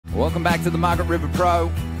Welcome back to the Margaret River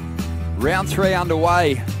Pro. Round 3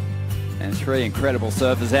 underway. And 3 incredible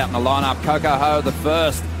surfers out in the lineup. Coco, the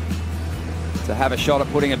first to have a shot at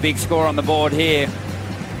putting a big score on the board here.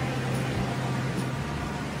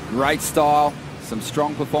 Great style. Some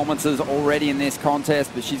strong performances already in this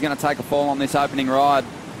contest, but she's going to take a fall on this opening ride.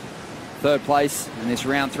 Third place in this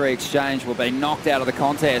round 3 exchange will be knocked out of the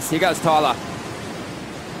contest. Here goes Tyler.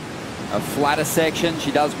 A flatter section.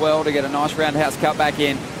 She does well to get a nice roundhouse cut back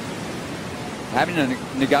in. Having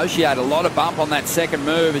to negotiate a lot of bump on that second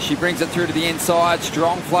move as she brings it through to the inside.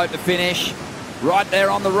 Strong float to finish. Right there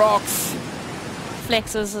on the rocks.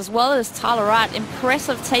 Flexes as well as Tyler Wright.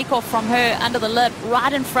 Impressive takeoff from her under the lip,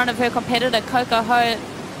 right in front of her competitor. Coco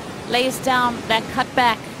lays down that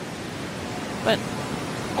cutback. But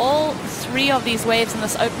all 3 of these waves in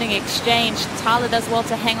this opening exchange, Tyler does well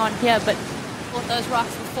to hang on here, but fought those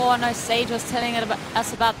rocks before. I know Sage was telling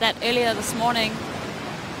us about that earlier this morning.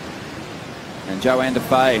 And Johanne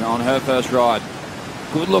Defay on her first ride.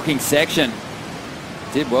 Good looking section.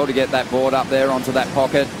 Did well to get that board up there onto that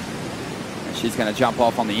pocket. And she's going to jump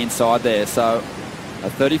off on the inside there. So a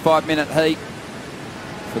 35-minute heat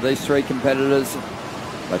for these 3 competitors.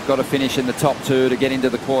 They've got to finish in the top 2 to get into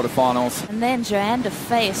the quarterfinals. And then Johanne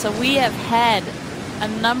Defay. So we have had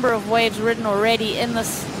a number of waves ridden already in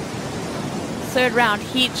this 3rd round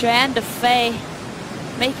heat. Johanne Defay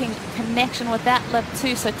making connection with that lip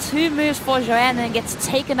too. So 2 moves for Johanne, then gets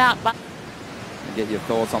taken out by... I'll get your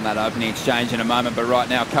thoughts on that opening exchange in a moment, but right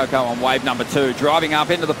now Coco on wave number 2, driving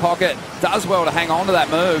up into the pocket. Does well to hang on to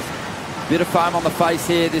that move. Bit of foam on the face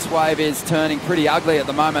here. This wave is turning pretty ugly at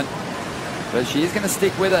the moment, but she is going to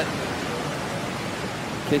stick with it.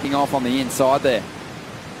 Kicking off on the inside there.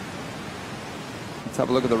 Let's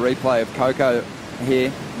have a look at the replay of Coco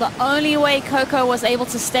here. The only way Coco was able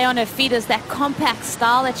to stay on her feet is that compact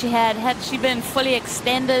style that she had. Had she been fully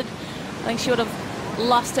extended, I think she would have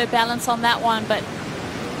lost her balance on that one. But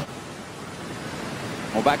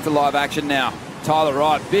well, back to live action now. Tyler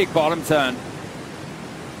Wright, big bottom turn.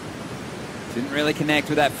 Didn't really connect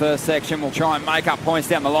with that first section. We'll try and make up points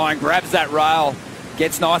down the line. Grabs that rail,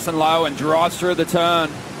 gets nice and low and drives through the turn.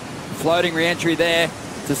 Floating re-entry there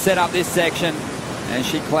to set up this section. And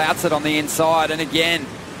she clouts it on the inside. And again,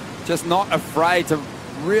 just not afraid to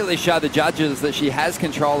really show the judges that she has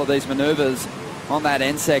control of these maneuvers on that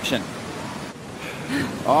end section.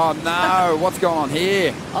 Oh no, what's going on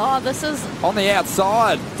here? Oh, this is... on the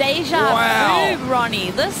outside. Deja vu,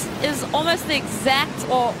 Ronnie. This is almost the exact,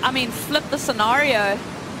 or I mean, flip the scenario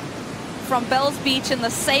from Bells Beach in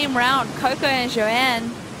the same round. Coco and Johanne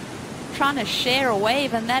trying to share a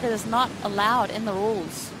wave, and that is not allowed in the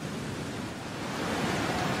rules.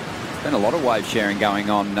 Been a lot of wave sharing going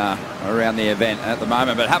on around the event at the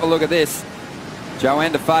moment, but have a look at this.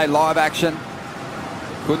 Johanne Defay live action.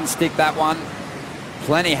 Couldn't stick that one.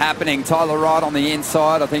 Plenty happening. Tyler Wright on the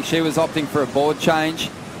inside. I think she was opting for a board change.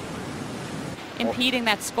 Impeding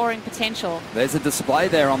that scoring potential. There's a display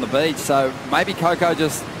there on the beach, so maybe Coco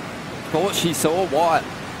just thought she saw white.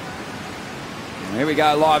 Here we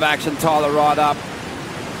go, live action. Tyler Wright up.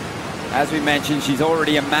 As we mentioned, she's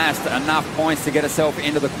already amassed enough points to get herself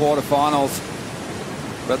into the quarterfinals.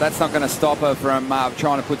 But that's not going to stop her from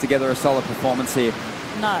trying to put together a solid performance here.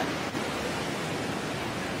 No.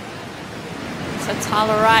 So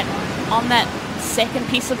Tyler Wright on that second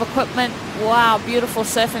piece of equipment. Wow, beautiful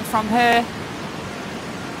surfing from her.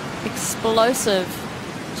 Explosive.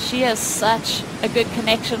 She has such a good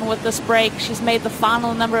connection with this break. She's made the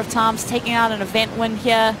final number of times, taking out an event win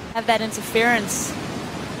here. Have that interference.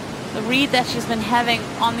 The read that she's been having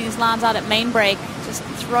on these lines out at main break, just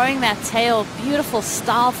throwing that tail. Beautiful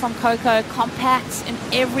style from Coco, compact in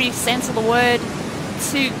every sense of the word.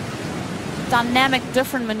 2 dynamic,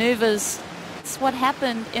 different maneuvers. It's what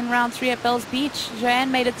happened in round 3 at Bells Beach. Johanne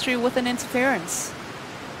made it through with an interference.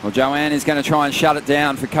 Well, Johanne is going to try and shut it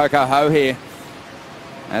down for Coco here.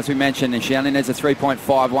 As we mentioned, she only needs a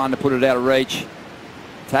 3.51 to put it out of reach.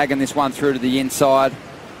 Tagging this one through to the inside.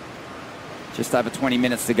 Just over 20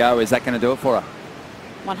 minutes to go. Is that going to do it for her?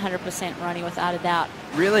 100%, Ronnie, without a doubt.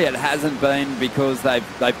 Really, it hasn't been because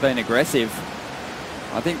they've been aggressive.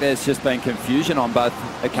 I think there's just been confusion on both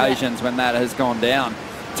occasions when that has gone down.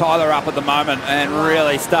 Tyler up at the moment and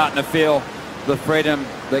really starting to feel the freedom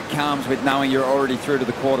that comes with knowing you're already through to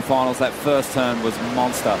the quarterfinals. That first turn was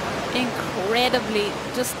monster. Incredibly,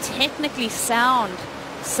 just technically sound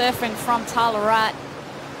surfing from Tyler Wright.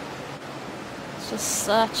 Just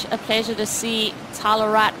such a pleasure to see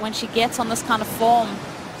Tyler Wright when she gets on this kind of form.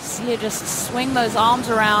 See her just swing those arms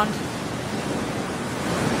around.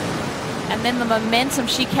 And then the momentum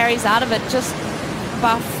she carries out of it, just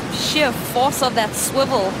by sheer force of that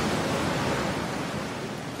swivel.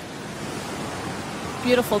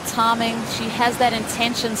 Beautiful timing. She has that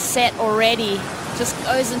intention set already. Just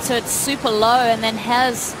goes into it super low and then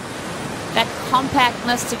has that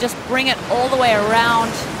compactness to just bring it all the way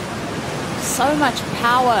around. So much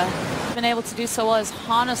power. Been able to do so well is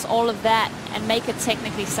harness all of that and make it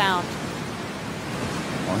technically sound.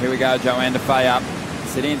 Well, here we go, Johanne Defay up.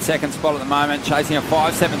 Sitting in second spot at the moment, chasing a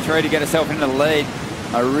 5.73 to get herself into the lead.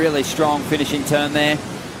 A really strong finishing turn there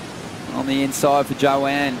on the inside for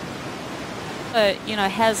Johanne. You know,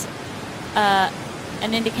 has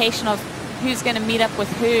an indication of who's going to meet up with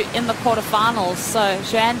who in the quarterfinals. So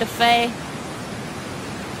Johanne Defay,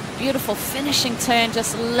 beautiful finishing turn,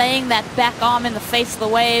 just laying that back arm in the face of the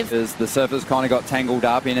wave. As the surfers kind of got tangled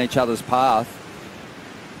up in each other's path.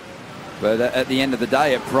 But at the end of the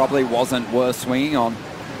day, it probably wasn't worth swinging on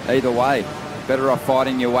either way. Better off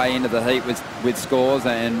fighting your way into the heat with scores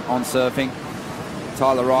and on surfing.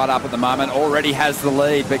 Tyler Wright up at the moment, already has the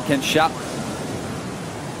lead, but can shut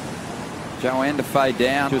Johanne Defay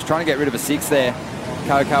down. She was trying to get rid of a 6 there.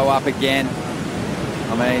 Coco up again.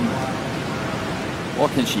 I mean,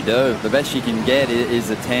 what can she do? The best she can get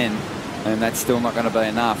is a 10, and that's still not going to be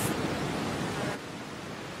enough.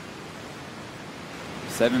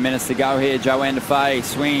 7 minutes to go here. Johanne Defay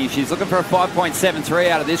swinging. She's looking for a 5.73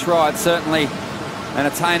 out of this ride. Certainly an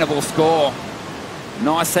attainable score.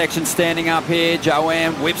 Nice section standing up here.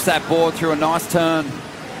 Johanne whips that board through a nice turn.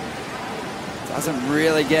 Doesn't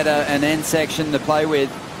really get an end section to play with.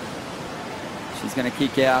 She's going to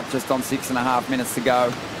kick out just on 6.5 minutes to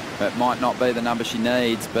go. It might not be the number she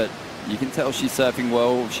needs, but you can tell she's surfing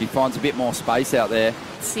well. She finds a bit more space out there.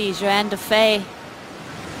 Let's see, Johanne Defay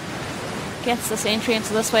gets this entry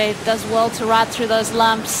into this wave, does well to ride through those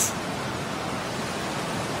lumps.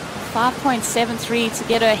 5.73 to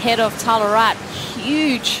get her ahead of Tyler Wright.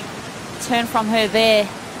 Huge turn from her there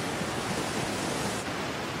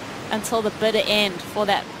until the bitter end for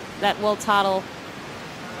that world title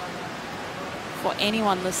for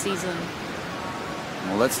anyone this season.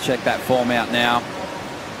 Well, let's check that form out now.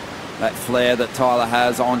 That flare that Tyler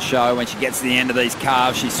has on show when she gets to the end of these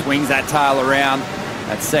carves. She swings that tail around.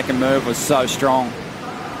 That second move was so strong.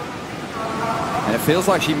 And it feels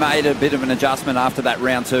like she made a bit of an adjustment after that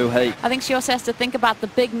round 2 heat. I think she also has to think about the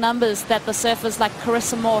big numbers that the surfers like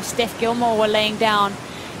Carissa Moore, Steph Gilmore were laying down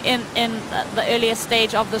in the earlier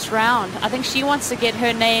stage of this round. I think she wants to get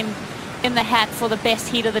her name in the hat for the best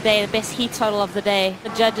heat of the day, the best heat total of the day. The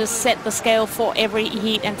judges set the scale for every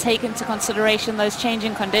heat and take into consideration those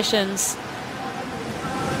changing conditions.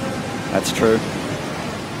 That's true.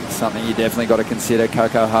 Something you definitely got to consider.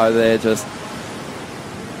 Coco Ho there just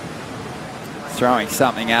throwing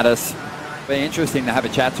something at us. Be interesting to have a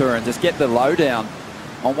chat to her and just get the lowdown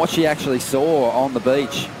on what she actually saw on the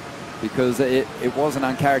beach, because it was an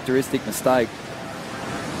uncharacteristic mistake.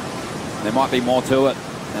 There might be more to it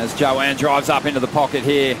as Johanne drives up into the pocket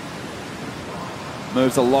here.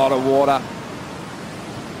 Moves a lot of water.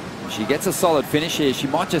 She gets a solid finish here. She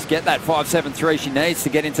might just get that 5.73 she needs to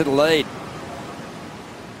get into the lead.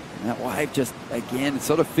 And that wave just, again,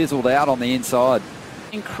 sort of fizzled out on the inside.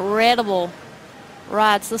 Incredible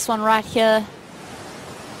rides. This one right here,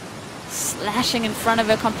 slashing in front of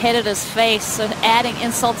her competitor's face, so adding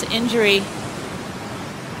insult to injury.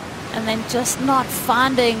 And then just not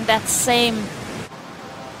finding that same.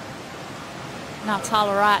 Now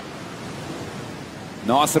Tyler Wright.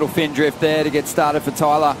 Nice little fin drift there to get started for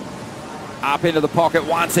Tyler. Up into the pocket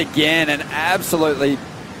once again and absolutely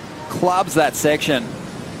clubs that section.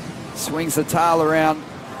 Swings the tail around.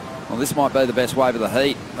 Well, this might be the best wave of the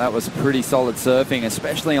heat. That was pretty solid surfing,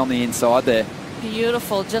 especially on the inside there.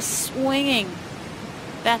 Beautiful, just swinging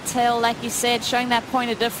that tail, like you said, showing that point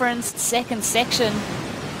of difference. Second section.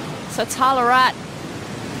 So Tyler Wright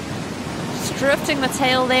just drifting the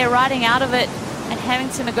tail there, riding out of it and having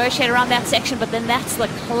to negotiate around that section, but then that's the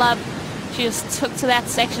club. She just took to that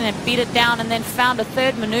section and beat it down and then found a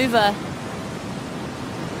third maneuver.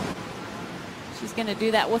 She's going to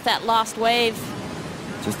do that with that last wave.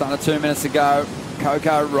 Just under 2 minutes to go.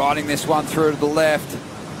 Coco riding this one through to the left.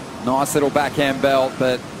 Nice little backhand belt,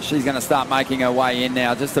 but she's going to start making her way in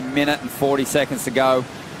now. Just 1 minute and 40 seconds to go.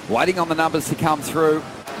 Waiting on the numbers to come through.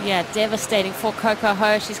 Yeah, devastating for Coco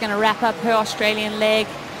Ho. She's going to wrap up her Australian leg.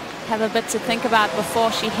 Have a bit to think about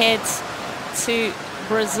before she heads to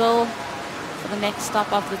Brazil for the next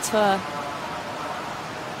stop of the tour.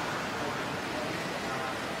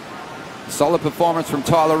 Solid performance from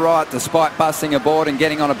Tyler Wright despite busting aboard and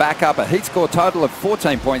getting on a backup. A heat score total of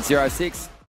 14.06.